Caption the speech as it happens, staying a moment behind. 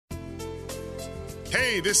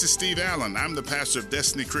Hey, this is Steve Allen. I'm the pastor of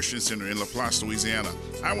Destiny Christian Center in LaPlace, Louisiana.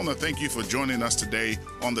 I want to thank you for joining us today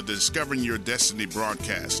on the Discovering Your Destiny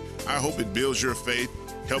broadcast. I hope it builds your faith,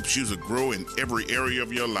 helps you to grow in every area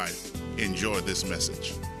of your life. Enjoy this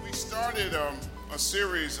message. We started a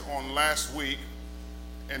series on last week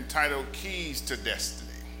entitled Keys to Destiny.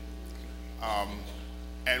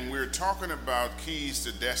 And we're talking about keys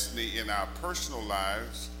to destiny in our personal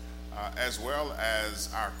lives, as well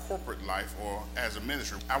as our corporate life or as a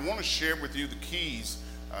ministry. I want to share with you the keys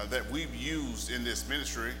that we've used in this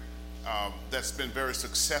ministry that's been very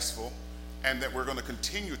successful and that we're going to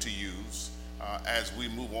continue to use as we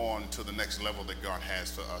move on to the next level that God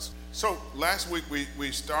has for us. So last week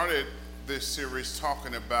we started this series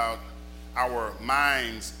talking about our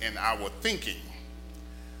minds and our thinking.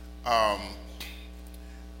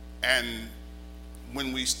 And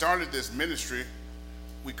when we started this ministry,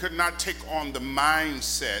 we could not take on the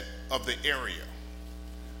mindset of the area,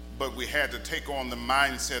 but we had to take on the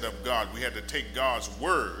mindset of God. We had to take God's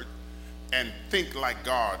word and think like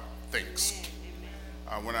God thinks.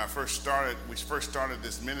 When we first started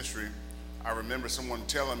this ministry, I remember someone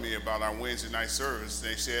telling me about our Wednesday night service.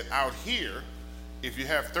 They said, out here, if you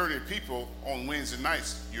have 30 people on Wednesday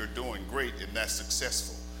nights, you're doing great and that's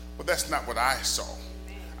successful. But that's not what I saw.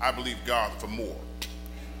 I believe God for more.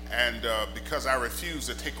 And because I refused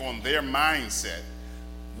to take on their mindset,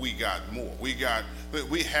 we got more. We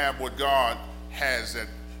have what God has, that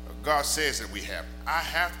God says that we have. I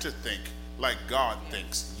have to think like God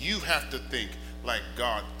thinks. You have to think like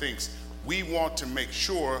God thinks. We want to make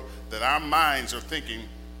sure that our minds are thinking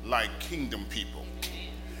like kingdom people.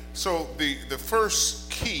 So the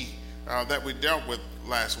first key that we dealt with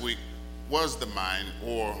last week was the mind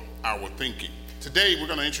or our thinking. Today we're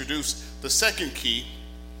going to introduce the second key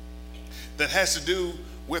that has to do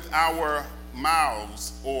with our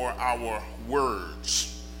mouths or our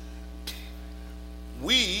words.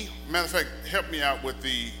 Matter of fact, help me out with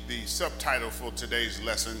the subtitle for today's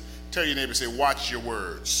lesson. Tell your neighbor, say, watch your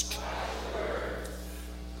words. Watch your words.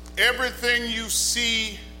 Everything you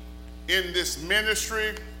see in this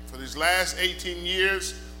ministry for these last 18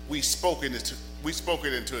 years, we spoke it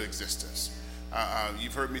into existence.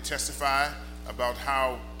 You've heard me testify about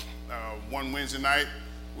how one Wednesday night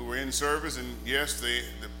we were in service, and yes, the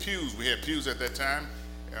pews, we had pews at that time,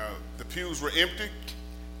 the pews were empty,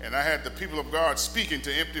 and I had the people of God speaking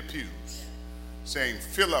to empty pews, saying,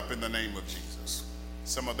 fill up in the name of Jesus.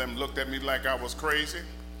 Some of them looked at me like I was crazy,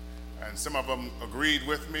 and some of them agreed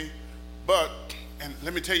with me, and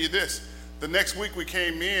let me tell you this, the next week we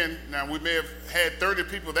came in, now we may have had 30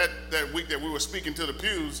 people that week that we were speaking to the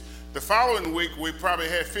pews. The following week we probably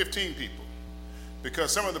had 15 people.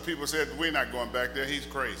 Because some of the people said, we're not going back there, he's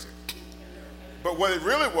crazy. But what it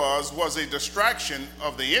really was a distraction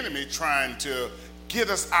of the enemy trying to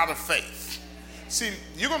get us out of faith. See,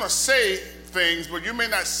 you're going to say things, but you may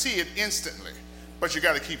not see it instantly, but you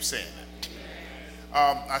got to keep saying it.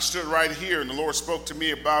 I stood right here, and the Lord spoke to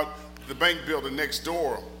me about the bank building next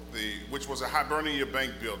door, which was a Hibernia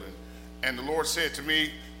Bank building. And the Lord said to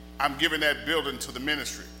me, I'm giving that building to the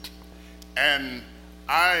ministry. And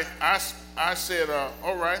I said,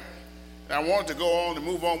 all right. And I wanted to go on and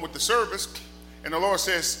move on with the service. And the Lord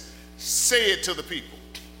says, say it to the people.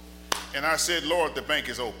 And I said, Lord, the bank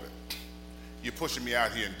is open. You're pushing me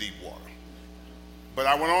out here in deep water. But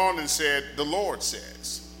I went on and said, the Lord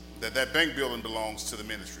says that bank building belongs to the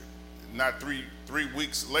ministry. Not three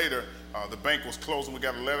weeks later, the bank was closing. We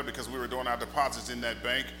got a letter because we were doing our deposits in that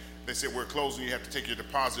bank. They said, we're closing. You have to take your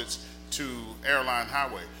deposits to Airline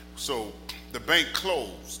Highway. So the bank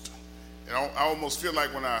closed. And I almost feel like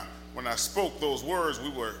when I spoke those words, we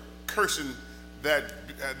were cursing that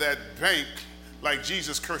bank like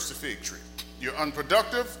Jesus cursed the fig tree. You're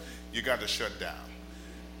unproductive, you got to shut down.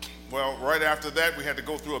 Well, right after that, we had to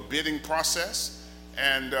go through a bidding process.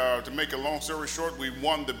 And to make a long story short, we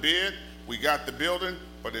won the bid, we got the building,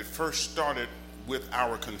 but it first started with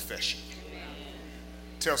our confession.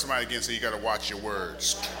 Tell somebody again, so you got to watch your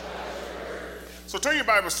words. So turn your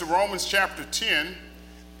Bibles to Romans chapter 10,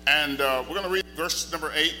 and we're going to read verse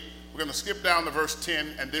number 8. We're going to skip down to verse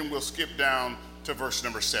 10, and then we'll skip down to verse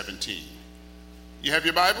number 17. You have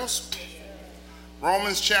your Bibles?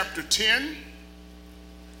 Romans chapter 10.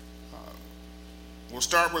 We'll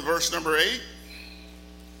start with verse number 8.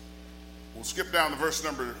 We'll skip down to verse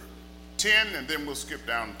number 10, and then we'll skip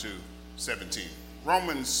down to 17.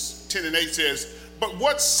 Romans 10 and 8 says, but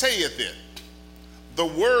what saith it? The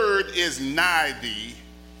word is nigh thee,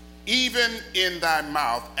 even in thy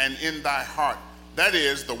mouth and in thy heart. That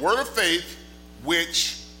is the word of faith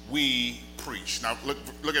which we preach. Now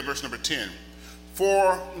look at verse number 10.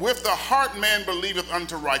 For with the heart man believeth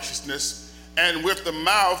unto righteousness, and with the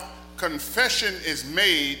mouth confession is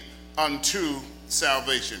made unto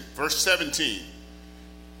salvation. Verse 17.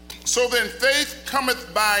 So then faith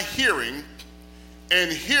cometh by hearing,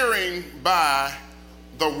 and hearing by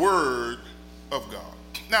the word of God.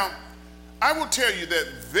 Now, I will tell you that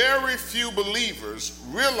very few believers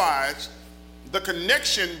realize the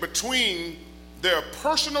connection between their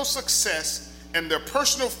personal success and their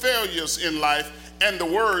personal failures in life and the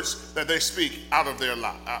words that they speak out of their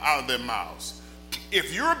mouths.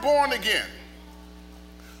 If you're born again,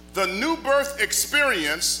 the new birth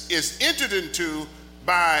experience is entered into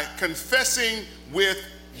by confessing with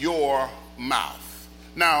your mouth.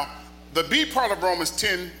 Now, the B part of Romans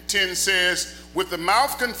 10:10 says, with the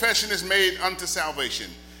mouth confession is made unto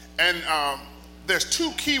salvation. And there's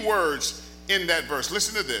two key words in that verse.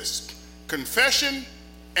 Listen to this: confession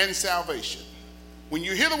and salvation. When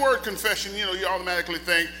you hear the word confession, you automatically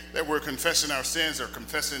think that we're confessing our sins or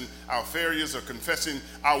confessing our failures or confessing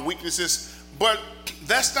our weaknesses. But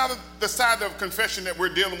that's not the side of confession that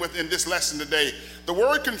we're dealing with in this lesson today. The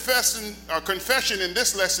word confession in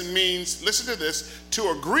this lesson means, listen to this,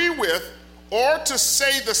 to agree with or to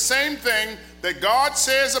say the same thing that God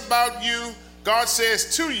says about you, God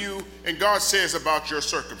says to you, and God says about your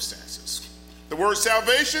circumstances. The word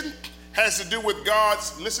salvation has to do with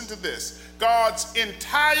God's, listen to this, God's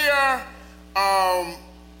entire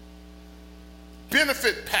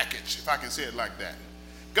benefit package, if I can say it like that.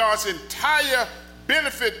 God's entire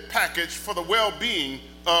benefit package for the well-being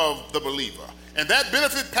of the believer. And that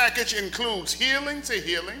benefit package includes healing, say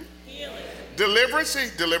healing, deliverance, say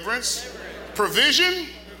deliverance, provision,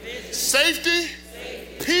 safety,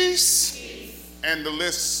 peace, and the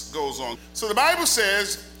list goes on. So the Bible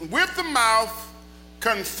says, with the mouth,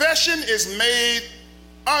 confession is made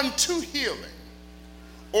unto healing,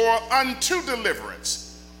 or unto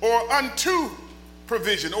deliverance, or unto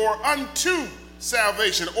provision, or unto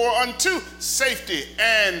salvation, or unto safety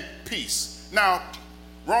and peace. Now,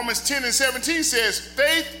 Romans 10:17 says,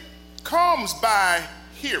 faith comes by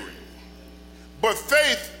hearing, but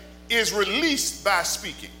faith is released by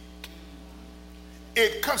speaking.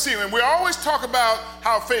 It comes, see, and we always talk about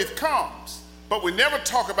how faith comes, but we never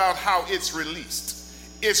talk about how it's released.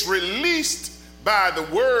 It's released by the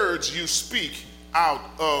words you speak out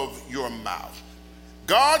of your mouth.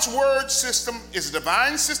 God's word system is a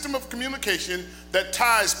divine system of communication that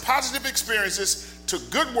ties positive experiences to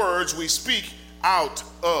good words we speak out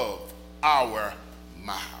of our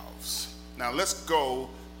mouths. Now let's go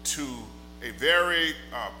to a very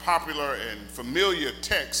popular and familiar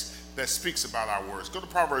text that speaks about our words. Go to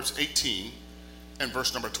Proverbs 18 and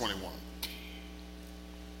verse number 21.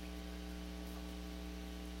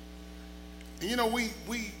 And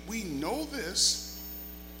we know this,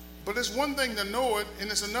 but it's one thing to know it,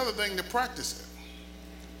 and it's another thing to practice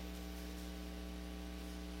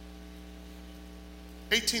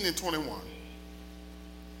it. 18 and 21.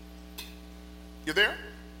 You there?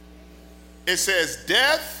 It says,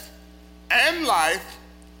 death and life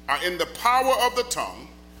are in the power of the tongue,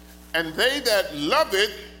 and they that love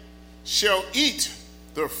it shall eat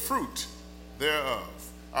the fruit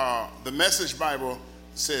thereof. The Message Bible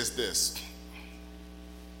says this: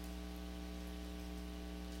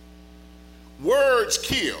 words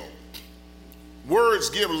kill,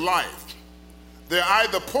 words give life. They're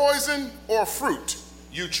either poison or fruit,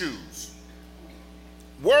 you choose.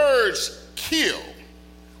 Words kill,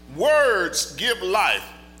 words give life.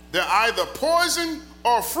 They're either poison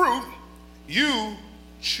or fruit, you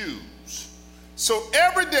choose. So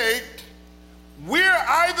every day, we're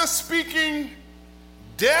either speaking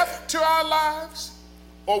death to our lives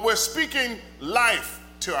or we're speaking life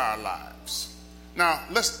to our lives. Now,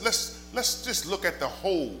 let's just look at the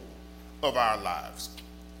whole of our lives.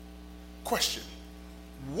 Question: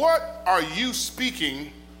 what are you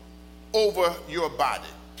speaking over your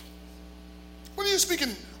body? What are you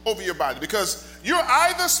speaking over your body? Because you're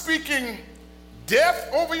either speaking death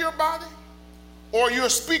over your body or you're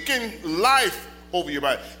speaking life over your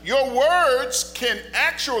body. Your words can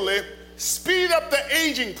actually speed up the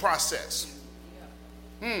aging process.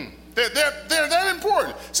 They're that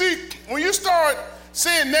important. See, when you start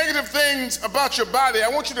saying negative things about your body, I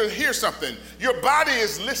want you to hear something. Your body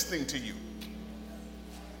is listening to you.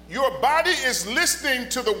 Your body is listening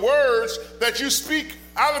to the words that you speak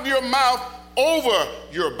out of your mouth over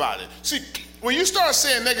your body. See, when you start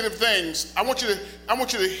saying negative things, I want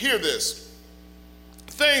you to hear this.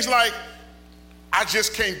 Things like, I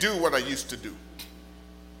just can't do what I used to do.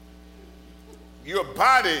 Your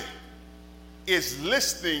body is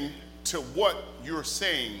listening to what you're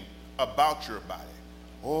saying about your body.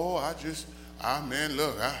 Oh, I man,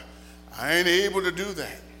 look, I ain't able to do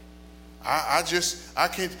that. I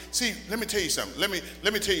can't. See, let me tell you something. Let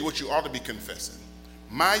me tell you what you ought to be confessing.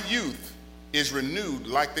 My youth is renewed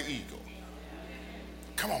like the eagle.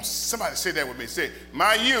 Come on, somebody say that with me. Say,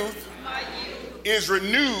 my youth is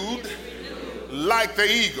renewed like the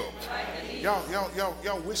eagle.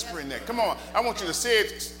 Y'all whispering that. Come on, I want you to say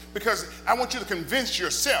it because I want you to convince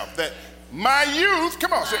yourself that my youth,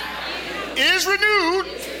 come on, say, is renewed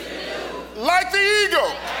like the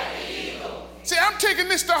eagle. See, I'm taking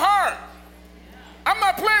this to heart. I'm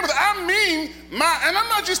not playing with it. I mean, and I'm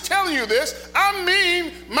not just telling you this, I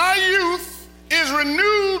mean my youth is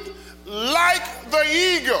renewed like the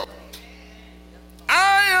eagle.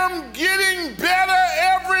 I am getting better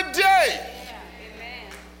every day.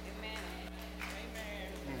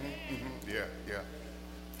 Yeah.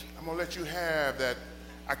 I'm going to let you have that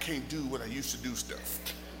I can't do what I used to do stuff.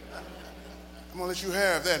 I'm going to let you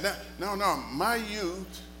have that. No, my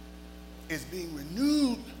youth is being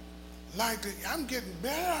renewed like I'm getting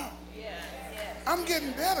better. I'm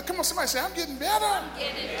getting better. Come on, somebody say, I'm getting better. I'm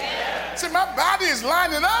getting better. Say, my body is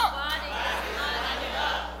lining up.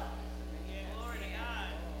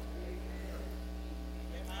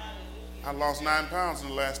 I lost 9 pounds in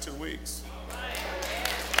the last 2 weeks.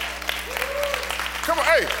 Come on,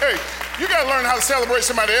 hey, you got to learn how to celebrate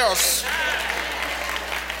somebody else.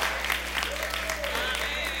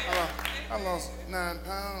 I lost 9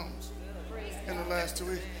 pounds in the last 2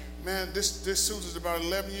 weeks. Man, this suit is about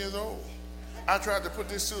 11 years old. I tried to put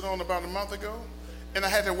this suit on about a month ago, and I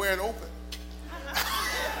had to wear it open.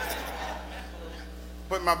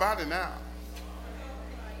 But my body now,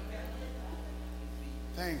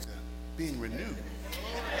 things are being renewed.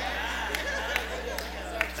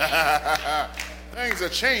 Things are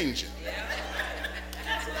changing.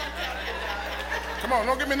 Come on,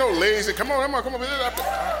 don't give me no lazy. Come on.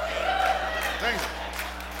 Thanks.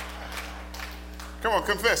 Come on,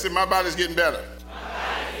 confess it. My body's getting better.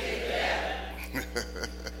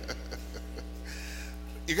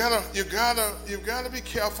 You gotta be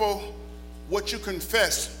careful what you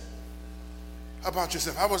confess about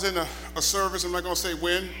yourself. I was in a service, I'm not gonna say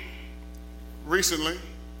when, recently,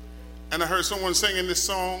 and I heard someone singing this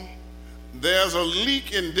song. There's a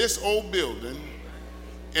leak in this old building,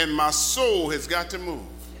 and my soul has got to move.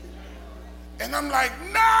 And I'm like,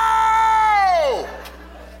 no!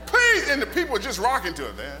 Please! And the people are just rocking to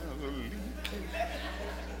it.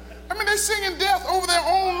 I mean, they're singing death over their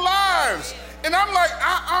own lives. And I'm like,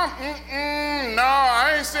 no,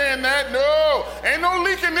 I ain't saying that, no. Ain't no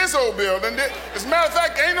leak in this old building. As a matter of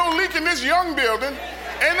fact, ain't no leak in this young building.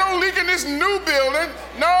 Ain't no leak in this new building.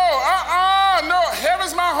 No,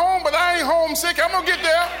 heaven's my home, but I ain't homesick. I'm gonna get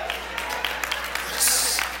there.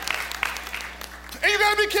 And you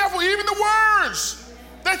gotta be careful, even the words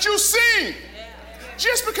that you sing.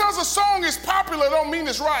 Just because a song is popular don't mean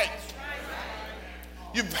it's right.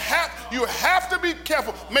 You have to be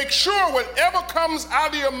careful. Make sure whatever comes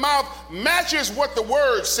out of your mouth matches what the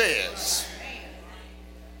word says.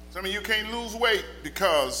 Some of you can't lose weight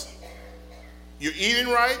because you're eating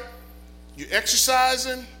right, you're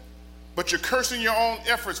exercising, but you're cursing your own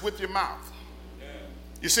efforts with your mouth.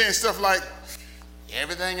 You're saying stuff like,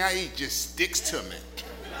 everything I eat just sticks to me.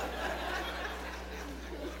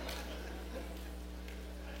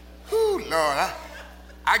 Whew, Lord,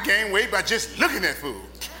 I gain weight by just looking at food.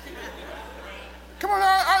 Come on,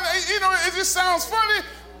 it just sounds funny,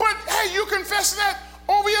 but hey, you confessing that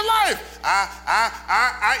over your life.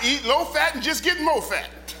 I eat low fat and just get more fat.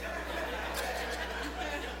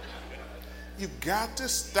 You got to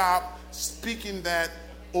stop speaking that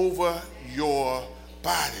over your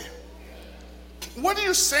body. What are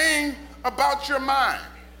you saying about your mind?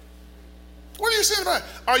 What are you saying about it?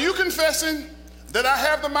 Are you confessing that I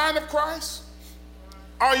have the mind of Christ?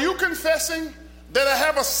 Are you confessing that I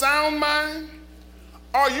have a sound mind?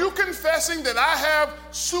 Are you confessing that I have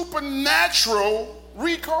supernatural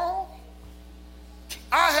recall?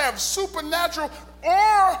 I have supernatural, or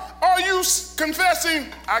are you confessing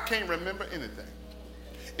I can't remember anything?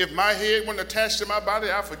 If my head wasn't attached to my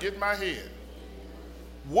body, I forget my head.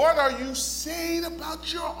 What are you saying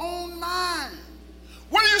about your own mind?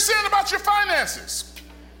 What are you saying about your finances?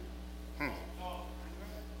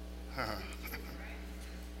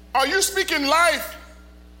 Are you speaking life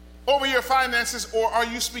over your finances, or are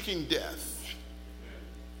you speaking death?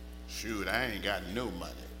 Shoot, I ain't got no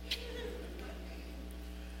money.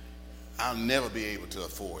 I'll never be able to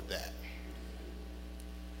afford that.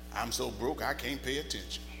 I'm so broke I can't pay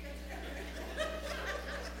attention.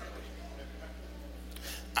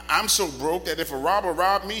 I'm so broke that if a robber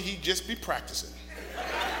robbed me, he'd just be practicing.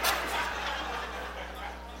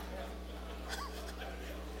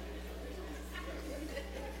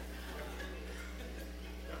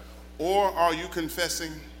 Or are you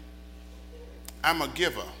confessing, I'm a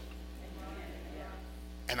giver?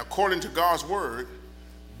 And according to God's word,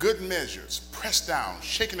 good measures, pressed down,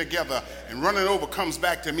 shaken together, and running over comes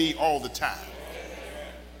back to me all the time.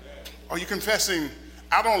 Are you confessing,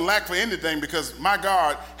 I don't lack for anything because my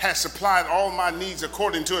God has supplied all my needs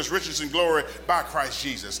according to his riches and glory by Christ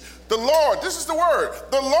Jesus. The Lord, this is the word,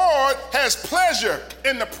 the Lord has pleasure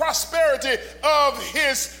in the prosperity of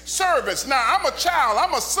his servants. Now, I'm a child,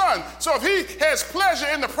 I'm a son, so if he has pleasure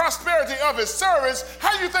in the prosperity of his servants,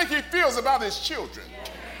 how do you think he feels about his children?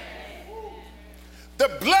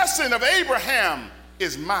 The blessing of Abraham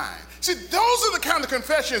is mine. See, those are the kind of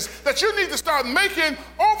confessions that you need to start making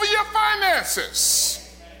over your finances.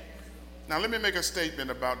 Now, let me make a statement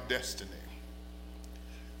about destiny.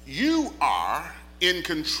 You are in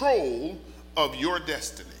control of your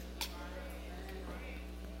destiny.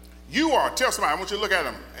 You are. Tell somebody, I want you to look at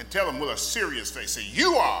them and tell them with a serious face. Say,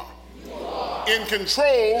 you are in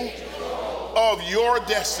control of your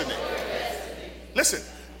destiny. Listen,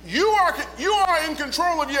 you are in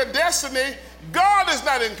control of your destiny. God is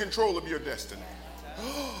not in control of your destiny.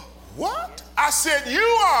 What? I said you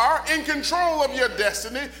are in control of your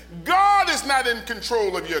destiny. God is not in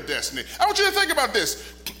control of your destiny. I want you to think about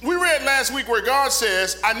this. We read last week where God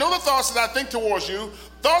says, I know the thoughts that I think towards you,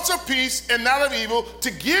 thoughts of peace and not of evil,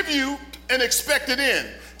 to give you an expected end.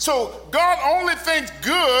 So God only thinks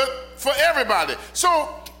good for everybody. So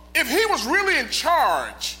if he was really in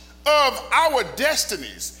charge of our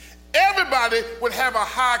destinies, everybody would have a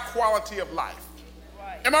high quality of life.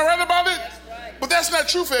 Right. Am I right about it? That's right. But that's not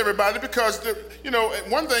true for everybody because,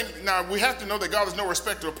 one thing, now we have to know that God is no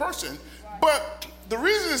respecter of person, right. But the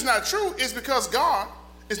reason it's not true is because God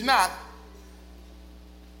is not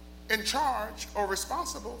in charge or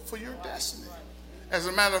responsible for your destiny. Right. As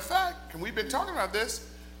a matter of fact, and we've been talking about this,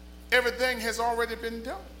 everything has already been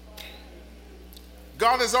done.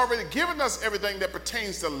 God has already given us everything that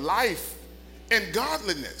pertains to life and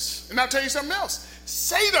godliness. And I'll tell you something else.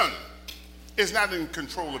 Satan is not in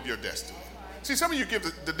control of your destiny. See, some of you give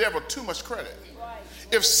the devil too much credit.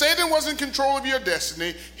 If Satan was in control of your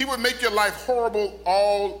destiny, he would make your life horrible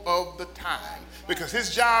all of the time because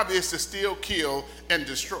his job is to steal, kill, and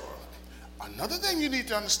destroy. Another thing you need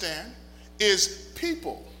to understand is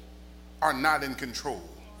people are not in control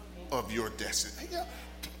of your destiny.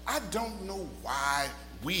 I don't know why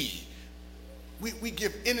we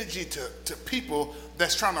give energy to people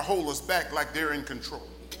that's trying to hold us back like they're in control.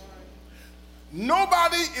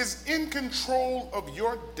 Nobody is in control of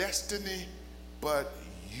your destiny but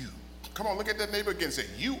you. Come on, look at that neighbor again and say,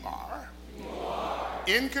 you are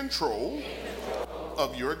in control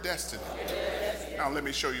of your destiny. Now let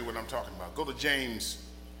me show you what I'm talking about. Go to James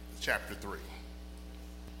chapter 3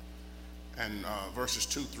 and verses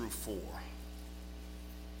 2 through 4.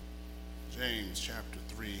 James chapter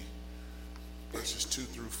 3, verses 2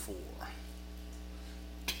 through 4.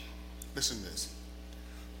 Listen to this.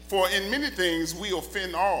 For in many things we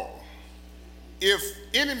offend all. If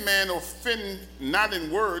any man offend not in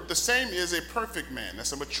word, the same is a perfect man,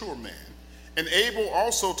 that's a mature man, and able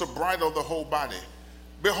also to bridle the whole body.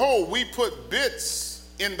 Behold, we put bits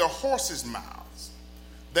in the horses' mouths,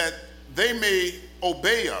 that they may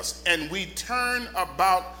obey us, and we turn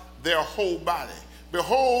about their whole body.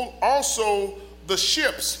 Behold, also the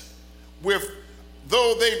ships,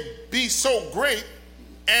 though they be so great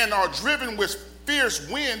and are driven with fierce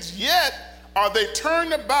winds, yet are they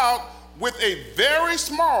turned about with a very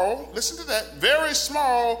small, listen to that, very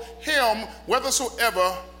small helm, wherever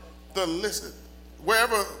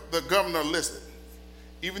the governor listeth.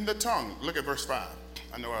 Even the tongue, look at verse 5.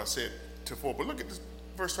 I know I said to 4, but look at this,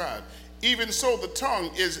 verse 5. Even so the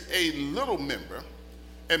tongue is a little member,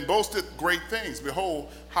 and boasteth great things. Behold,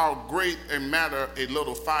 how great a matter a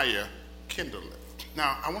little fire kindleth.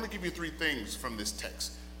 Now, I want to give you 3 things from this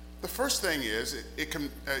text. The first thing is it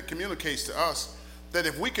communicates to us that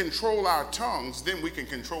if we control our tongues, then we can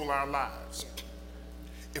control our lives.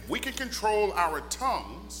 If we can control our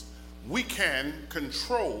tongues, we can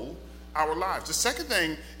control our lives. The second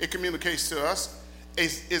thing it communicates to us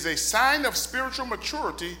is a sign of spiritual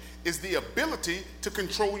maturity is the ability to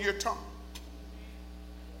control your tongue.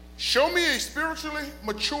 Show me a spiritually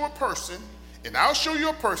mature person, and I'll show you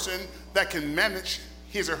a person that can manage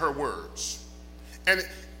his or her words. And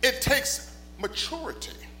it takes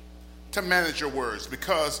maturity to manage your words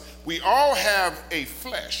because we all have a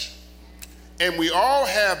flesh and we all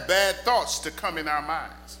have bad thoughts to come in our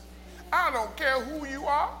minds. I don't care who you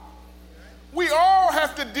are. We all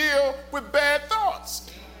have to deal with bad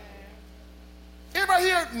thoughts. Anybody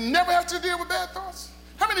here never have to deal with bad thoughts?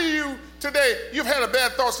 How many of you today, you've had a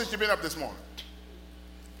bad thought since you've been up this morning?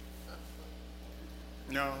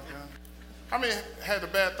 No, no. How many had a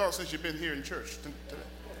bad thought since you've been here in church today?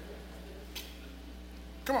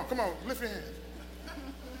 Come on, lift your hand.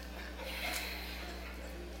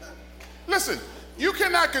 Listen, you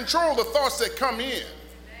cannot control the thoughts that come in,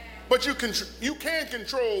 but you can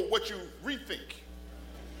control what you rethink.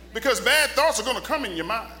 Because bad thoughts are going to come in your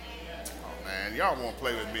mind. Oh man, y'all won't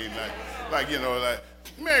play with me like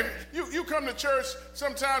man, you come to church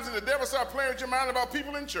sometimes and the devil start playing with your mind about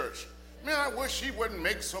people in church. Man, I wish he wouldn't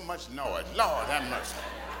make so much noise. Lord have mercy.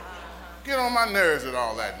 Get on my nerves with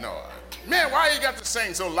all that noise. Man, why you got to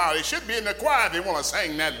sing so loud? They should be in the choir if they want to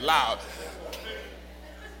sing that loud.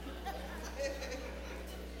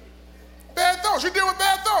 Bad thoughts. You deal with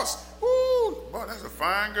bad thoughts. Ooh, boy, that's a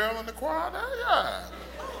fine girl in the choir there. Yeah.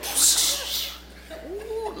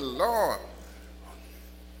 Ooh, Lord.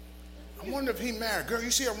 I wonder if he married. Girl,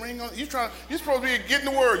 you see a ring on? You're supposed to be getting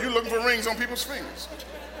the word. You're looking for rings on people's fingers.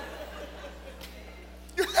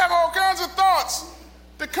 You have all kinds of thoughts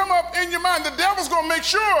that come up in your mind. The devil's going to make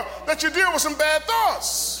sure that you deal with some bad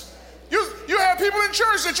thoughts. You have people in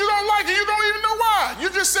church that you don't like and you don't even know why. You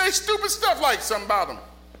just say stupid stuff like something about them.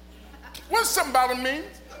 What does something about them mean?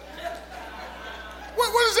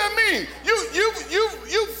 What does that mean?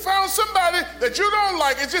 You found somebody that you don't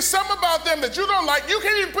like. It's just something about them that you don't like. You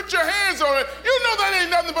can't even put your hands on it. You know that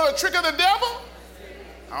ain't nothing but a trick of the devil.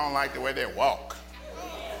 I don't like the way they walk.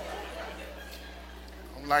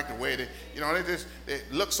 I don't like the way they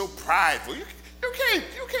look so prideful. You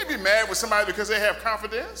can't be mad with somebody because they have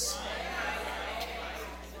confidence.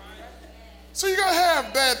 So you're going to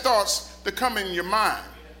have bad thoughts that come in your mind.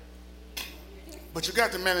 But you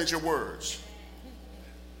got to manage your words.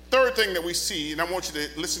 Third thing that we see, and I want you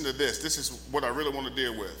to listen to this. This is what I really want to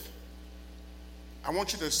deal with. I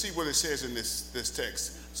want you to see what it says in this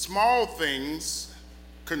text. Small things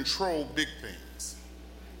control big things.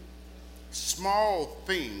 Small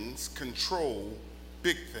things control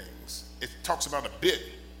big things. It talks about a bit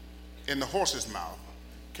in the horse's mouth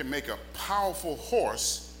can make a powerful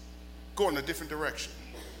horse go in a different direction.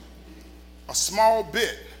 A small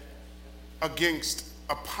bit against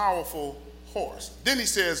a powerful horse. Then he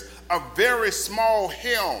says, a very small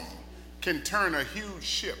helm can turn a huge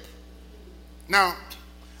ship. Now,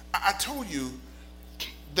 I told you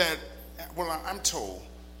that, I'm told,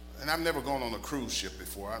 and I've never gone on a cruise ship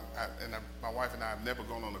before, my wife and I have never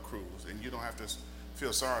gone on a cruise, and you don't have to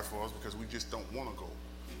feel sorry for us because we just don't want to go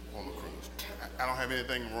on a cruise. I don't have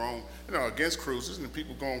anything wrong, against cruises, and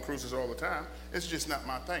people go on cruises all the time. It's just not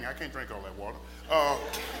my thing. I can't drink all that water.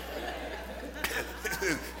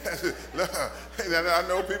 I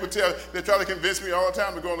know people they try to convince me all the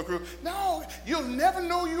time to go on a cruise. No, you'll never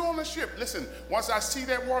know you're on a ship. Listen, once I see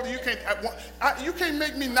that water, you can't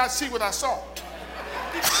make me not see what I saw.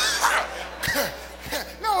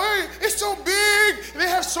 No, it's so big. They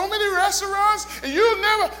have so many restaurants, and you'll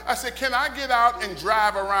never. I said, can I get out and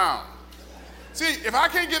drive around? See, if I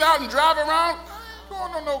can't get out and drive around, I ain't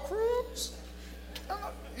going on no cruise.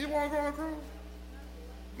 You want to go on a cruise?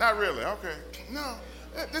 Not really, okay. No,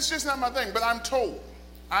 this is just not my thing, but I'm told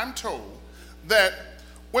that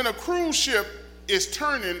when a cruise ship is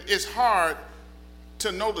turning, it's hard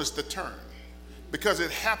to notice the turn because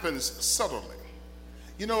it happens subtly.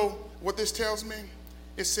 You know what this tells me?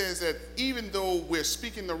 It says that even though we're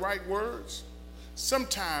speaking the right words,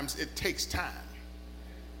 sometimes it takes time.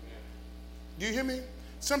 Do you hear me?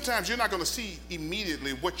 Sometimes you're not going to see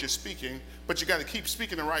immediately what you're speaking, but you got to keep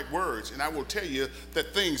speaking the right words, and I will tell you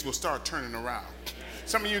that things will start turning around.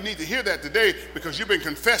 Some of you need to hear that today because you've been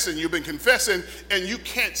confessing, and you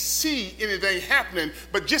can't see anything happening,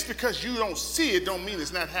 but just because you don't see it don't mean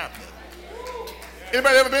it's not happening.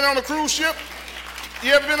 Anybody ever been on a cruise ship?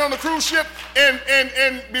 You ever been on a cruise ship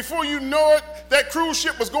and before you know it, that cruise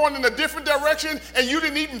ship was going in a different direction and you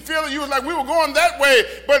didn't even feel it? You was like, we were going that way,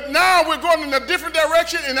 but now we're going in a different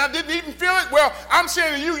direction and I didn't even feel it? Well, I'm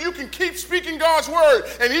saying to you can keep speaking God's word,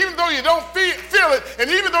 and even though you don't feel it, and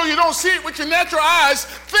even though you don't see it with your natural eyes,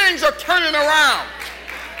 things are turning around.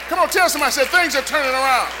 Come on, tell somebody, I said things are turning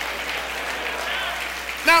around.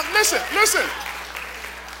 Now, listen.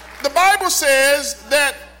 The Bible says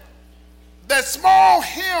that small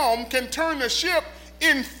helm can turn the ship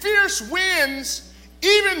in fierce winds,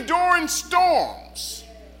 even during storms.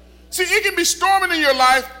 See, it can be storming in your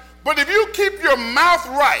life, but if you keep your mouth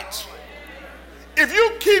right, if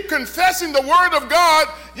you keep confessing the word of God,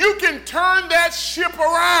 you can turn that ship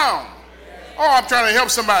around. Oh, I'm trying to help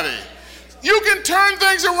somebody. You can turn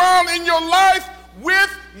things around in your life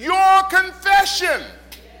with your confession.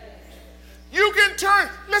 You can turn,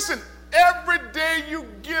 listen, Every day you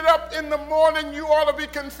get up in the morning, you ought to be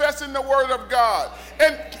confessing the word of God.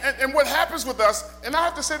 And what happens with us, and I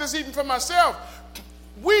have to say this even for myself,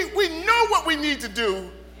 we know what we need to do,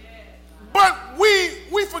 but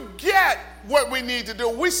we forget what we need to do.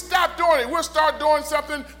 We stop doing it. We'll start doing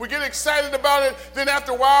something, we get excited about it, then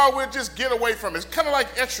after a while we'll just get away from it. It's kind of like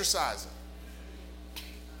exercising.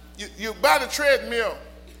 You buy the treadmill.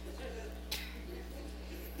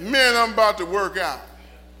 Man, I'm about to work out.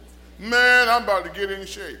 Man, I'm about to get in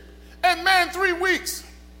shape. And man, 3 weeks,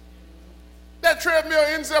 that treadmill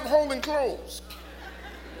ends up holding clothes.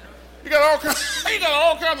 You got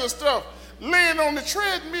all kinds of stuff laying on the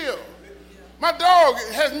treadmill. My dog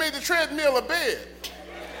has made the treadmill a bed.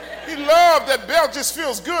 He loves that belt, just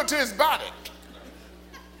feels good to his body.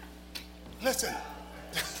 Listen,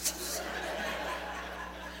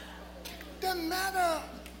 doesn't matter.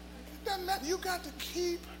 You got to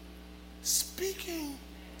keep speaking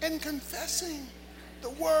and confessing the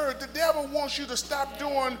word. The devil wants you to stop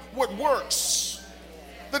doing what works.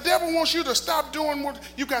 The devil wants you to stop doing what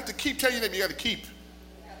you got to keep. Tell you that you got to keep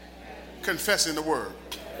confessing the word.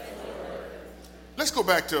 Let's go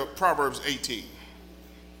back to Proverbs 18.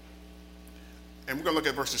 And we're going to look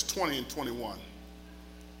at verses 20 and 21.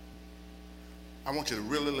 I want you to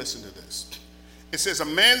really listen to this. It says, a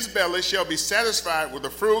man's belly shall be satisfied with the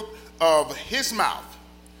fruit of his mouth,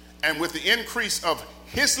 and with the increase of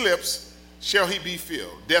his lips shall he be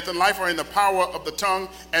filled. Death and life are in the power of the tongue,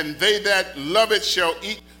 and they that love it shall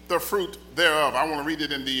eat the fruit thereof. I want to read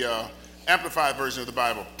it in the Amplified version of the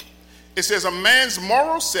Bible. It says, a man's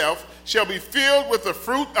moral self shall be filled with the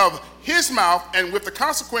fruit of his mouth, and with the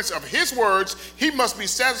consequence of his words he must be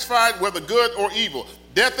satisfied, whether good or evil.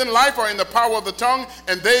 Death and life are in the power of the tongue,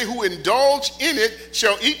 and they who indulge in it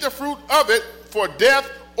shall eat the fruit of it, for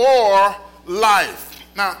death or life.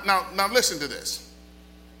 Now listen to this.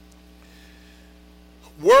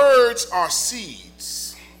 Words are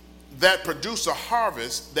seeds that produce a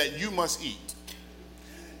harvest that you must eat.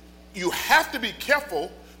 You have to be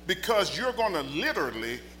careful, because you're going to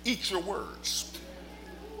literally eat your words.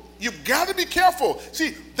 You've got to be careful.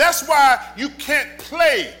 See, that's why you can't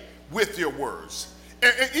play with your words.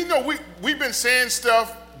 And you know, we've been saying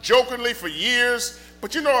stuff jokingly for years,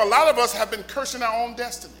 but you know, a lot of us have been cursing our own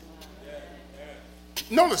destiny.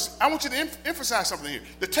 Notice, I want you to emphasize something here.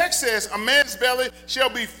 The text says, a man's belly shall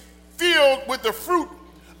be filled with the fruit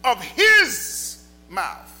of his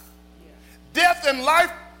mouth. Death and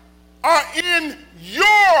life are in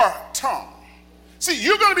your tongue. See,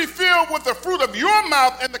 you're going to be filled with the fruit of your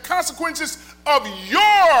mouth and the consequences of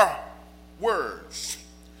your words.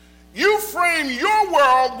 You frame your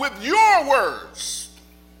world with your words.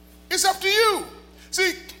 It's up to you.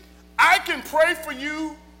 See, I can pray for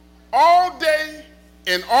you all day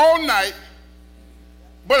and all night,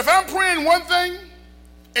 but if I'm praying one thing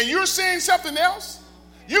and you're saying something else,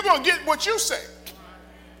 you're going to get what you say.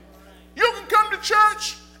 You can come to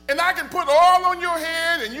church and I can put oil on your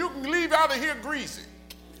head and you can leave out of here greasy.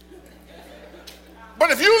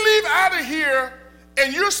 But if you leave out of here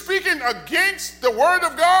and you're speaking against the word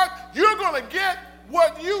of God, you're going to get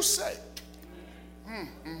what you say.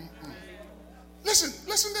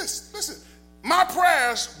 Listen this. Listen. My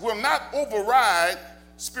prayers will not override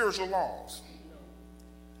spiritual laws.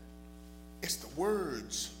 It's the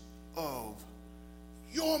words of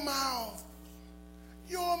your mouth.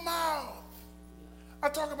 Your mouth. I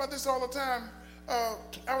talk about this all the time.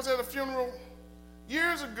 I was at a funeral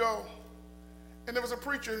years ago, and there was a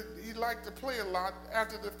preacher. He liked to play a lot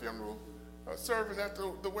after the funeral service, after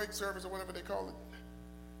the wake service or whatever they call it.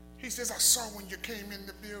 He says, I saw when you came in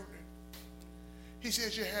the building. He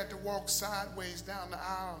says you had to walk sideways down the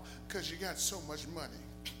aisle because you got so much money.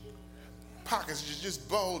 Pockets just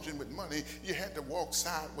bulging with money. You had to walk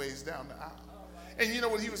sideways down the aisle. And you know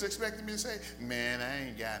what he was expecting me to say? Man, I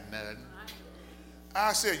ain't got nothing.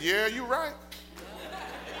 I said, yeah, you're right.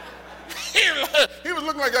 He was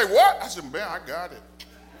looking like, what? I said, man, I got it.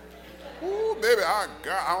 Ooh, baby, I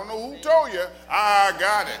don't know who told you. I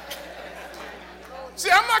got it.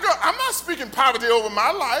 See, I'm not speaking poverty over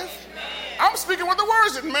my life. I'm speaking with the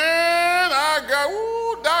words that, man,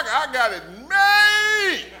 Doc, I got it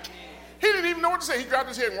made. He didn't even know what to say. He dropped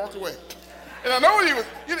his head and walked away. And I know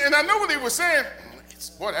what he was saying.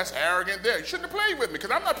 Boy, that's arrogant there. You shouldn't have played with me, because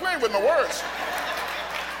I'm not playing with my words.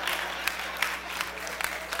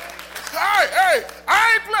 Hey,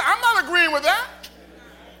 I'm not agreeing with that.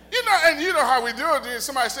 You know, and you know how we do it.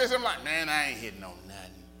 Somebody says something like, man, I ain't hitting on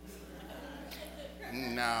nothing.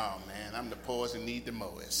 No, man, I'm the poorest and need the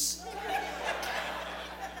most.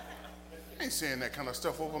 I ain't saying that kind of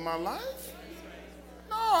stuff over my life.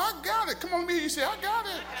 No, I got it. Come on, me. You say, I got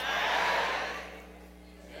it.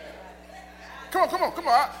 Come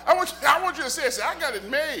on. I want you to say, I got it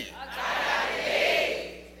made.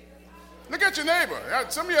 Look at your neighbor.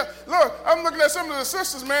 Some of you, look, I'm looking at some of the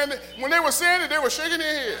sisters, man. When they were saying it, they were shaking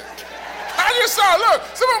their head. I just saw, look,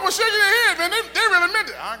 some of them were shaking their head, man. They really meant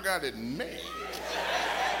it. I got it made.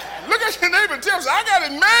 Look at your neighbor and tell us, I got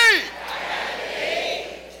it made.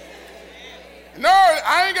 No,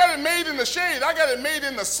 I ain't got it made in the shade. I got it made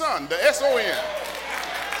in the sun, the S-O-N.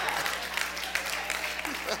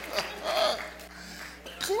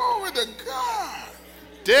 Glory to God.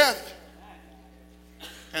 Death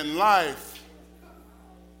and life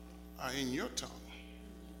are in your tongue.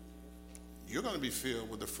 You're going to be filled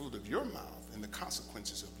with the fruit of your mouth and the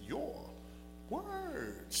consequences of your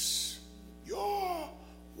words. Your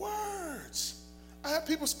words. I have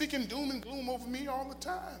people speaking doom and gloom over me all the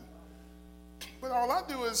time. But all I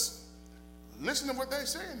do is listen to what they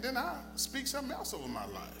say, and then I speak something else over my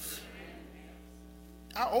life.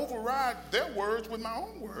 I override their words with my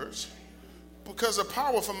own words because the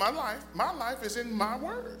power for my life is in my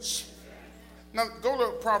words. Now go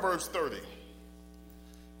to Proverbs 30.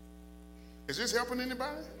 Is this helping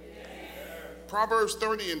anybody? Yes. Proverbs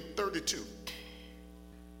 30 and 32.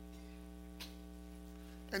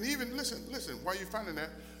 And even, listen, while you're finding that,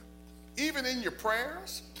 even in your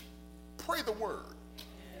prayers, pray the word.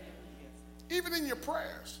 Even in your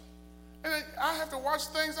prayers. And I have to watch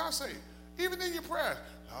things I say. Even in your prayers.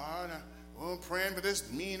 Lord, I'm praying for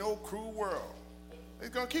this mean, old, cruel world. It's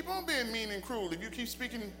going to keep on being mean and cruel if you keep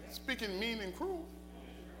speaking mean and cruel.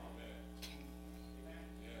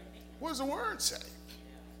 What does the word say?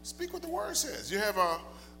 Speak what the word says. You have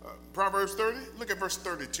Proverbs 30. Look at verse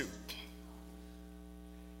 32.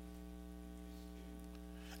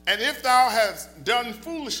 And if thou hast done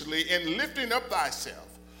foolishly in lifting up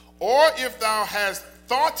thyself, or if thou hast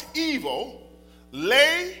thought evil,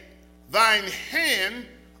 lay thine hand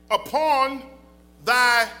upon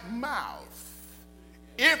thy mouth.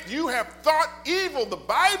 If you have thought evil, the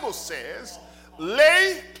Bible says,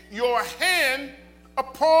 lay your hand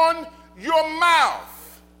upon your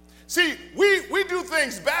mouth. See, we do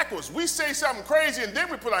things backwards. We say something crazy and then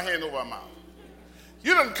we put our hand over our mouth.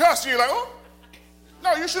 You done cuss and you're like, oh.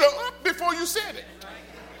 No, you should have upped before you said it.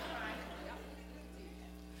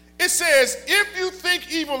 It says, if you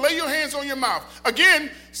think evil, lay your hands on your mouth. Again,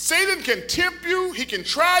 Satan can tempt you, he can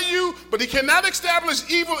try you, but he cannot establish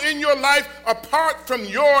evil in your life apart from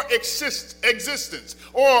your existence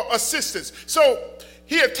or assistance. So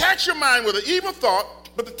he attacks your mind with an evil thought,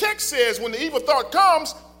 but the text says when the evil thought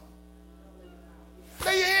comes,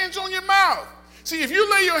 lay your hands on your mouth. See, if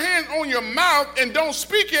you lay your hand on your mouth and don't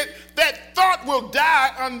speak it, that thought will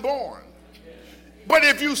die unborn. But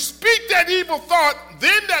if you speak that evil thought,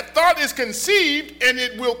 then that thought is conceived and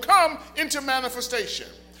it will come into manifestation.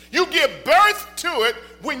 You give birth to it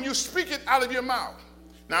when you speak it out of your mouth.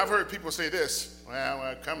 Now, I've heard people say this, well, when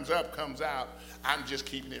it comes up, comes out, I'm just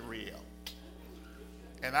keeping it real.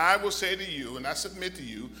 And I will say to you, and I submit to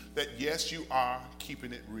you, that yes, you are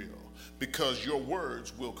keeping it real because your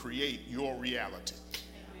words will create your reality.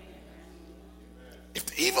 If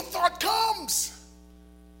the evil thought comes,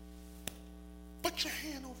 put your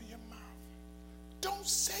hand over your mouth. Don't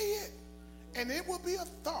say it. And it will be a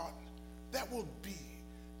thought that will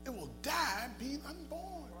die being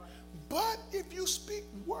unborn. But if you speak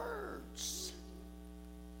words,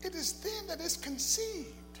 it is then that it's conceived.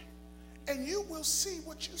 And you will see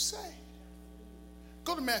what you say.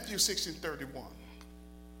 Go to Matthew 16:31.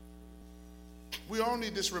 We all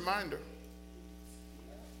need this reminder.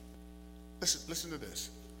 Listen to this.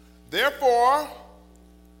 Therefore,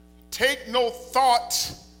 take no thought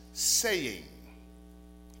saying.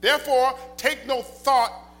 Therefore, take no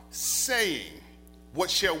thought saying, what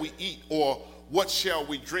shall we eat, or what shall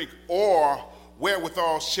we drink, or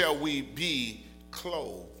wherewithal shall we be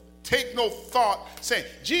clothed? Take no thought saying.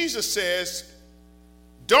 Jesus says,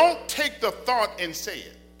 don't take the thought and say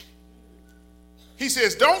it. He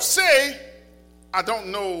says, don't say, I don't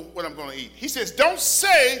know what I'm going to eat. He says, don't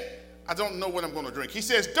say, I don't know what I'm going to drink. He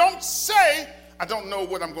says, don't say, I don't know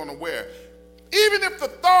what I'm going to wear. Even if the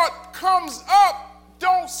thought comes up,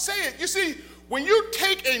 don't say it. You see, when you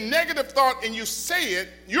take a negative thought and you say it,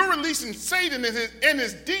 you're releasing Satan and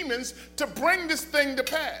his demons to bring this thing to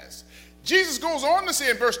pass. Jesus goes on to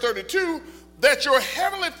say in verse 32 that your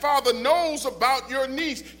heavenly Father knows about your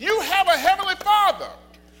needs. You have a heavenly Father.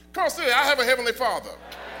 Come on, say it. I have a heavenly Father.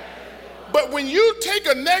 But when you take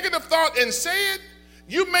a negative thought and say it,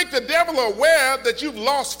 you make the devil aware that you've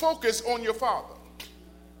lost focus on your Father.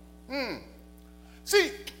 See,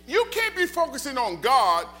 you can't be focusing on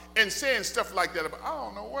God and saying stuff like that about, I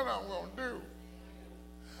don't know what I'm going to do.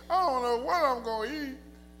 I don't know what I'm going to eat.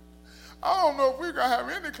 I don't know if we're going to have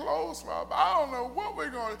any clothes for us. I don't know what we're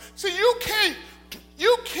going to. See, you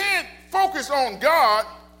can't focus on God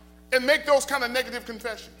and make those kind of negative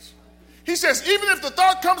confessions. He says, even if the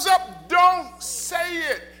thought comes up, don't say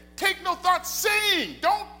it. Take no thought saying.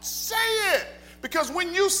 Don't say it. Because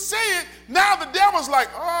when you say it, now the devil's like,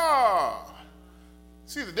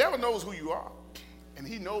 See, the devil knows who you are. And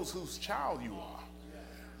he knows whose child you are.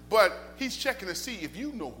 But he's checking to see if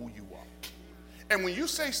you know who you are. And when you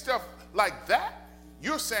say stuff like that,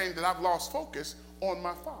 you're saying that I've lost focus on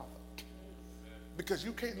my Father. Because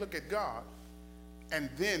you can't look at God and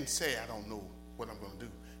then say, I don't know what I'm going to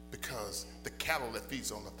do. Because the cattle that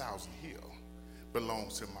feeds on 1,000 hills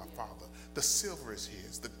belongs to my Father. The silver is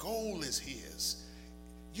his. The gold is his.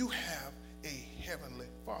 You have a heavenly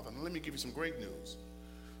Father. Now let me give you some great news.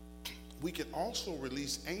 We can also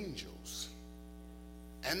release angels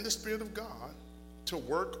and the Spirit of God to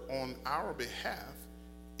work on our behalf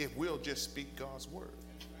if we'll just speak God's word.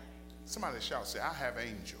 Somebody shout, say, I have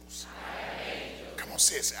angels. I have angels. Come on,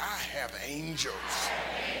 say it. Say, I have angels. I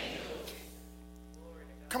have angels.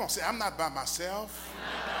 Come on, say, I'm not by myself.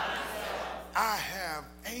 I have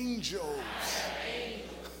angels.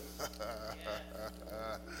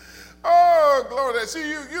 Oh, glory. See,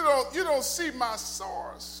 you don't see my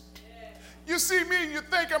source. You see me and you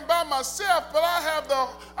think I'm by myself, but I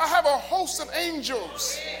have a host of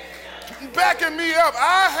angels backing me up.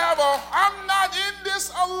 I'm not in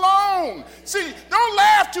this alone. See, don't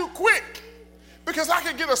laugh too quick because I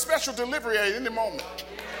can get a special delivery at any moment.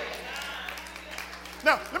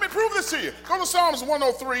 Now, let me prove this to you. Go to Psalms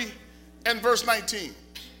 103 and verse 19.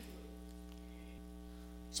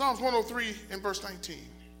 Psalms 103 and verse 19.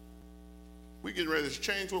 We get ready to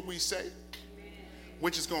change what we say,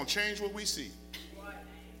 which is going to change what we see.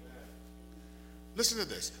 Listen to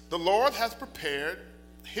this. The Lord hath prepared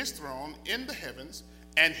his throne in the heavens,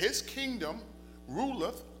 and his kingdom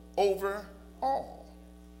ruleth over all.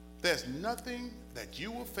 There's nothing that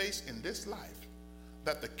you will face in this life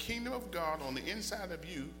that the kingdom of God on the inside of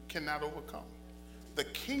you cannot overcome. The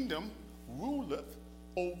kingdom ruleth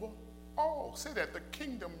over all. Say that. The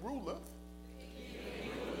kingdom ruleth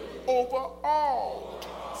over all.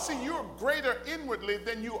 See, you're greater inwardly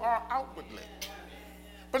than you are outwardly.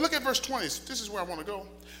 But look at verse 20. This is where I want to go.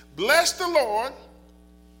 Bless the Lord,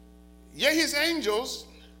 yea, his angels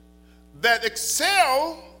that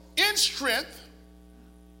excel in strength,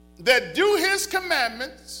 that do his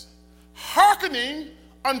commandments, hearkening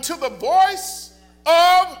unto the voice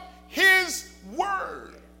of his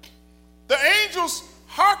word. The angels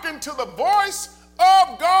hearken to the voice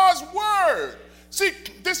of God's word. See,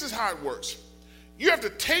 this is how it works. You have to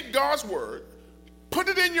take God's word, put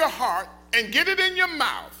it in your heart, and get it in your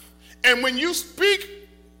mouth. And when you speak,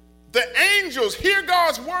 the angels hear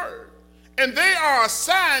God's word, and they are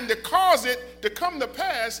assigned to cause it to come to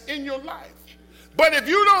pass in your life. But if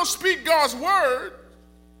you don't speak God's word,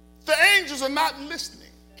 the angels are not listening.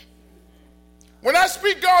 When I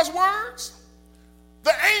speak God's words,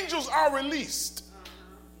 the angels are released.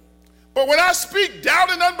 But when I speak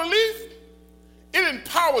doubt and unbelief, it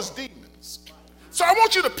empowers demons. So I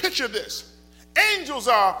want you to picture this. Angels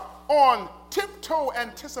are on tiptoe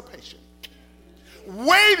anticipation,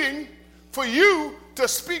 waiting for you to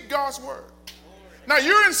speak God's word. Now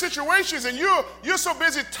you're in situations and you're so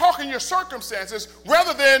busy talking your circumstances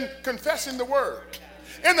rather than confessing the word.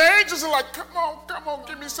 And the angels are like, come on,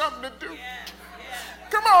 give me something to do.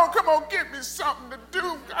 Come on, give me something to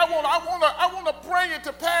do. I want to bring it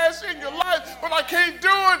to pass in your life, but I can't do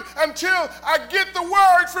it until I get the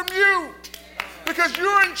word from you. Because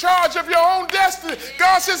you're in charge of your own destiny.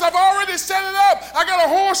 God says, I've already set it up. I got a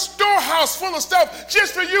whole storehouse full of stuff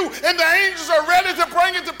just for you, and the angels are ready to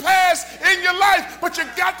bring it to pass in your life, but you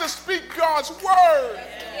got to speak God's word.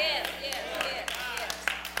 Yes.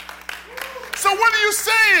 So what are you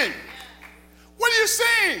saying? What are you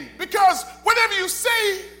saying? Because whatever you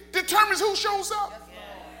say determines who shows up.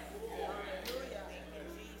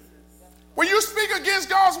 When you speak against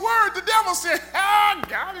God's word, the devil said,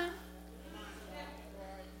 got him.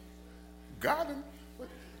 Got him?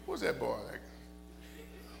 Who's that boy?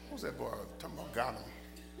 Who's that boy talking about got him?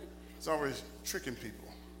 It's always tricking people.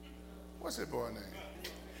 What's that boy's name?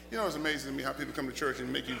 You know, it's amazing to me how people come to church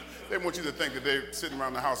and they want you to think that they're sitting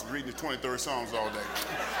around the house reading the 23rd Psalms all day.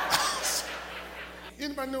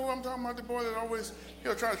 Anybody know who I'm talking about? The boy that always,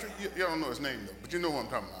 try to trick you. You don't know his name though, but you know who I'm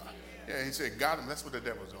talking about. Yeah, he said, got him. That's what the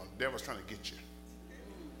devil's doing. The devil's trying to get you.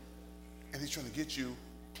 And he's trying to get you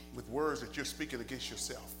with words that you're speaking against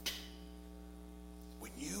yourself.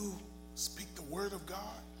 you speak the word of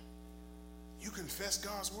God, you confess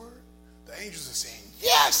God's word, the angels are saying,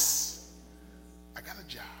 yes, I got a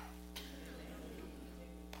job.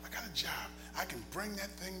 I got a job. I can bring that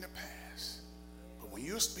thing to pass. But when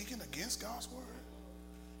you're speaking against God's word,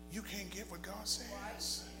 you can't get what God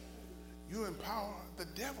says. You empower the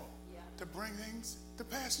devil to bring things to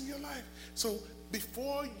pass in your life. So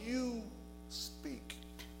before you speak,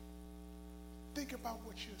 think about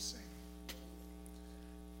what you're saying.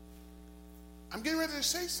 I'm getting ready to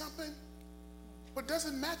say something, but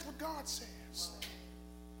doesn't match what God says.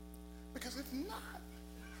 Because if not,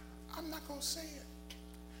 I'm not going to say it.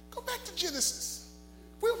 Go back to Genesis.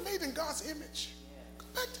 We're made in God's image. Go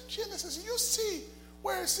back to Genesis and you'll see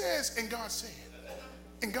where it says, and God said,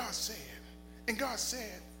 and God said, and God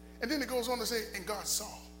said. And then it goes on to say, and God saw,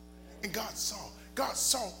 and God saw. God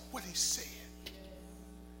saw what he said.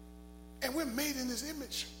 And we're made in his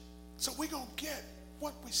image. So we're going to get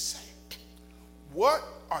what we say. What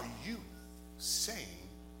are you saying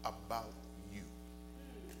about you?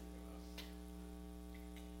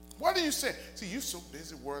 What are you saying? See, you're so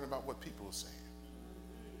busy worrying about what people are saying.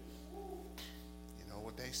 You know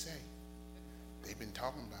what they say? They've been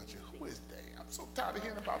talking about you. Who is they? I'm so tired of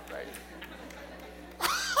hearing about they.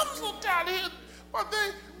 I'm so tired of hearing. But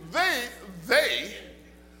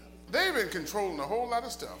they've been controlling a whole lot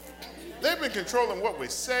of stuff. They've been controlling what we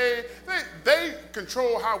say. They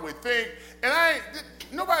control how we think. And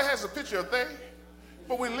nobody has a picture of they,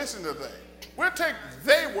 but we listen to they. We'll take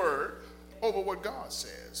their word over what God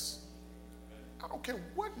says. I don't care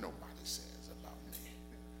what nobody says about me.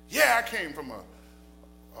 Yeah, I came from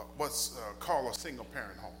what's called a single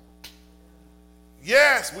parent home.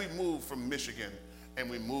 Yes, we moved from Michigan and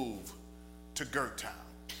we moved to Gertown.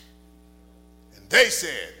 And they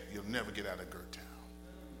said, you'll never get out of Gertown.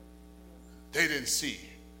 They didn't see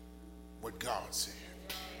what God said.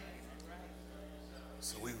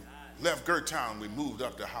 So we left Gertown, we moved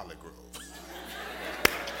up to Holly Grove.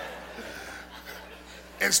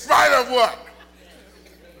 In spite of what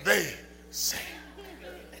they say.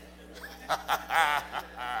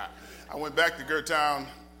 I went back to Gertown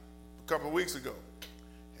a couple of weeks ago,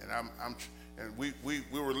 and we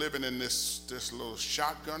were living in this little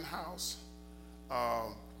shotgun house.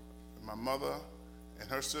 My mother and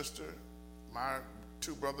her sister, my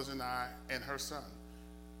two brothers and I, and her son.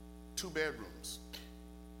 2 bedrooms.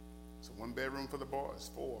 So 1 bedroom for the boys,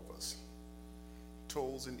 4 of us.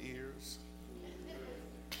 Toes and ears.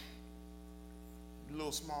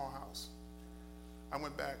 Little small house. I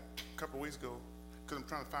went back a couple of weeks ago because I'm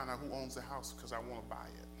trying to find out who owns the house because I want to buy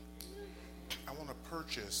it. I want to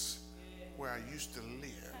purchase where I used to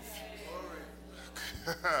live.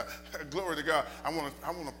 Glory to God. I want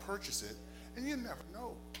to purchase it. And you never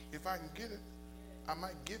know. If I can get it, I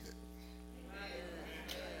might give it.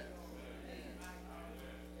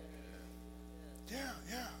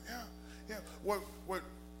 Yeah. What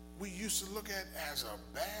we used to look at as a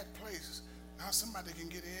bad place, now somebody can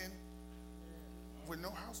get in with no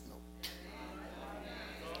house note.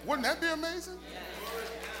 Wouldn't that be amazing?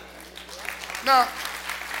 Now,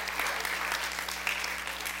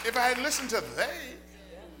 if I had listened to they,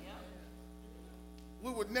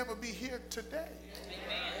 we would never be here today.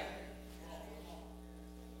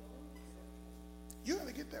 You got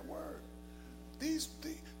to get that word. These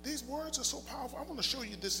words are so powerful. I want to show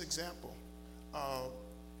you this example.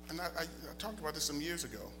 And I talked about this some years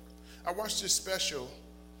ago. I watched this special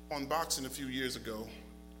on boxing a few years ago.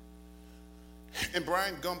 And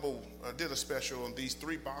Brian Gumbel did a special on these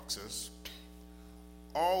 3 boxers,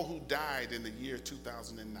 all who died in the year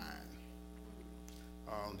 2009.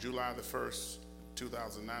 On July the 1st,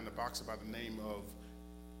 2009, the boxer by the name of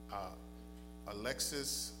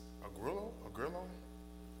Alexis Agrillo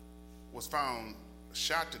was found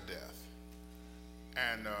shot to death.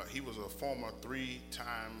 And he was a former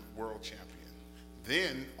 3-time world champion.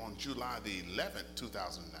 Then on July the 11th,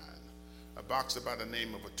 2009, a boxer by the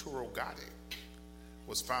name of Arturo Gatti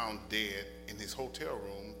was found dead in his hotel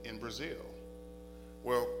room in Brazil.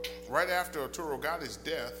 Well, right after Arturo Gatti's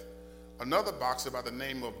death, another boxer by the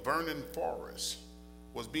name of Vernon Forrest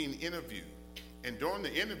was being interviewed. And during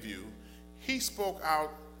the interview, he spoke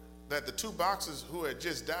out that the 2 boxers who had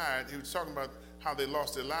just died, he was talking about how they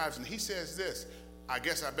lost their lives, and he says this, I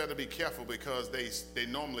guess I better be careful because they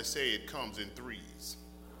normally say it comes in 3s.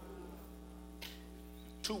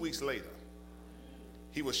 2 weeks later,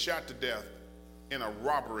 he was shot to death in a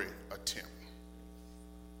robbery attempt.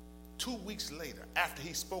 2 weeks later, after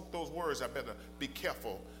he spoke those words, I better be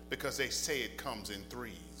careful because they say it comes in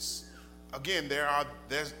 3s. Again,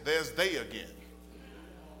 there's they again.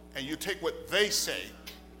 And you take what they say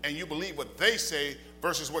and you believe what they say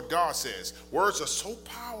versus what God says. Words are so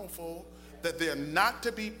powerful that they're not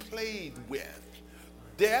to be played with.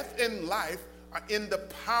 Death and life are in the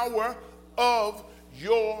power of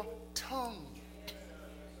your tongue.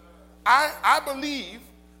 I believe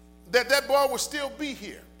that that boy would still be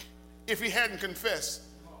here if he hadn't confessed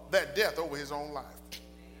that death over his own life.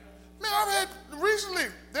 Man, I've had recently,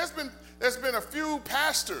 there's been a few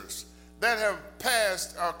pastors that have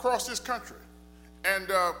passed across this country.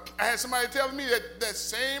 And I had somebody telling me that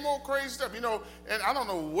same old crazy stuff, you know, and I don't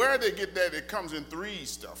know where they get that it comes in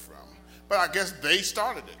threes stuff from, but I guess they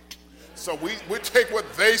started it. So we take what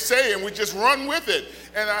they say and we just run with it.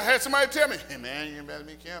 And I had somebody tell me, hey man, you better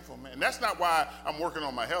be careful, man. And that's not why I'm working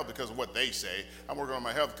on my health because of what they say. I'm working on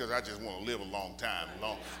my health because I just want to live a long time,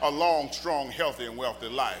 a long, strong, healthy, and wealthy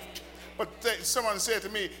life. But someone said to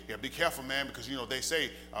me, yeah, be careful, man, because, you know, they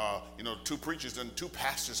say, two preachers and two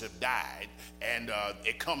pastors have died, and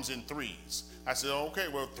it comes in threes. I said, oh, okay,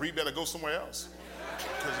 well, 3 better go somewhere else,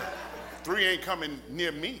 because 3 ain't coming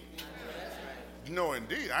near me. No,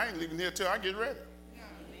 indeed. I ain't leaving here till I get ready.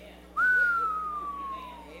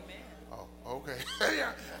 Oh, okay.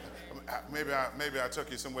 Maybe I took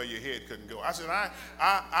you somewhere your head couldn't go. I said,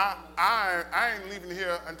 I ain't leaving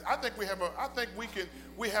here. And I think we have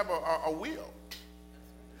a will.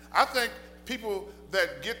 I think people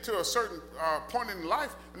that get to a certain point in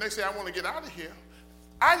life and they say, I want to get out of here.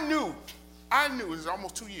 I knew, it's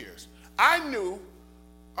almost 2 years. I knew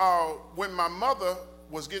when my mother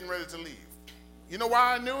was getting ready to leave. You know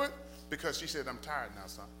why I knew it? Because she said, I'm tired now,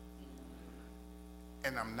 son.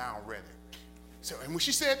 And I'm now ready. So, and when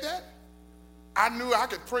she said that, I knew I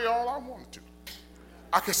could pray all I wanted to.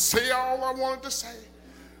 I could say all I wanted to say.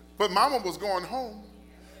 But mama was going home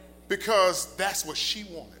because that's what she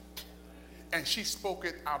wanted. And she spoke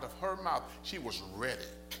it out of her mouth. She was ready.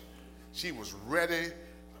 She was ready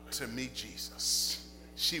to meet Jesus.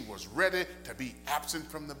 She was ready to be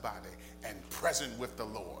absent from the body and present with the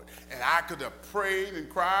Lord. And I could have prayed and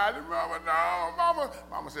cried, and mama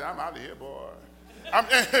said, I'm out of here, boy. I'm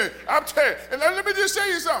telling you, and let me just tell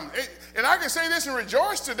you something. And I can say this and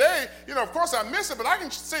rejoice today. You know, of course I miss it, but I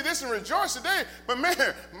can say this and rejoice today. But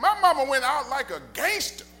man, my mama went out like a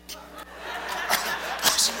gangster.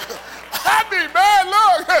 I be bad,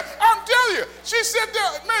 look. I'm telling you, she sat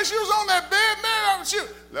there, man, she was on that bed, man.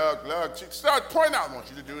 Look, she started pointing out, I want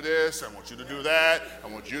you to do this, I want you to do that, I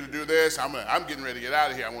want you to do this, I'm getting ready to get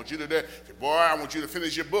out of here, I want you to do that. Boy, I want you to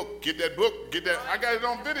finish your book, get that book, I got it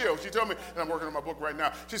on video. She told me, and I'm working on my book right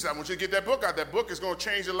now. She said, I want you to get that book out. That book is going to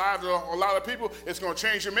change the lives of a lot of people. It's going to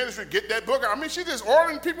change your ministry. Get that book out. I mean, she's just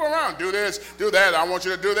ordering people around. Do this, do that, I want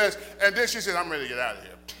you to do this. And then she said, I'm ready to get out of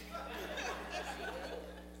here.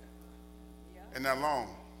 And not long,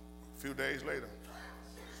 a few days later,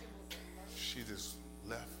 she just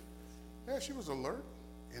left. Yeah, she was alert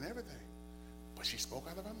and everything, but she spoke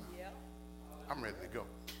out of her mouth. Yep. I'm ready to go.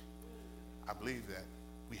 I believe that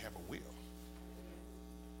we have a will.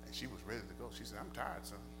 And she was ready to go. She said, I'm tired,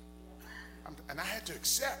 son. And I had to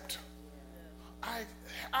accept. I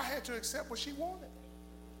had to accept what she wanted.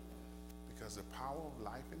 Because the power of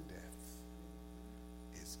life and death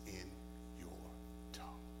is in your tongue.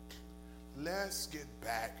 Let's get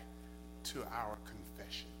back to our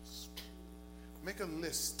confessions. Make a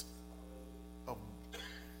list of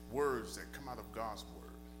words that come out of God's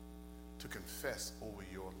word to confess over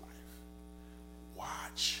your life.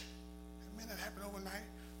 Watch. It may not happen overnight,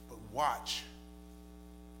 but watch.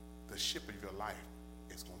 The ship of your life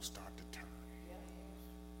is going to start to turn.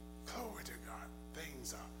 Glory to God.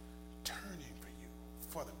 Things are turning for you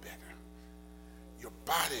for the better. Your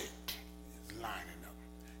body is lining up.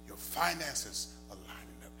 Your finances are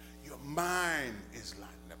lining up. Your mind is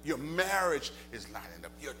lining up. Your marriage is lining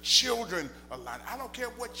up. Your children are lining up. I don't care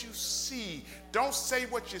what you see. Don't say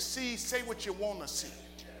what you see. Say what you want to see.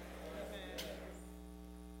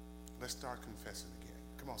 Let's start confessing again.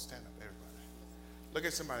 Come on, stand up, everybody. Look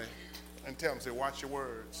at somebody and tell them, say, watch your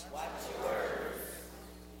words. Watch your words.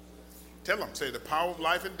 Tell them, say, the power of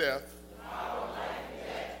life and death,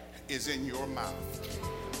 is in your mouth.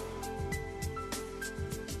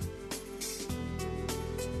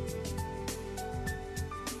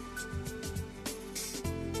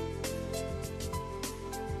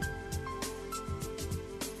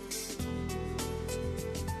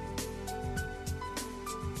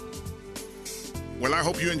 Well, I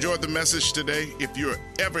hope you enjoyed the message today. If you're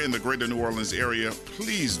ever in the greater New Orleans area,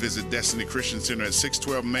 please visit Destiny Christian Center at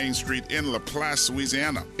 612 Main Street in LaPlace,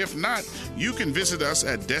 Louisiana. If not, you can visit us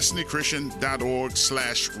at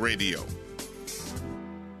destinychristian.org/radio.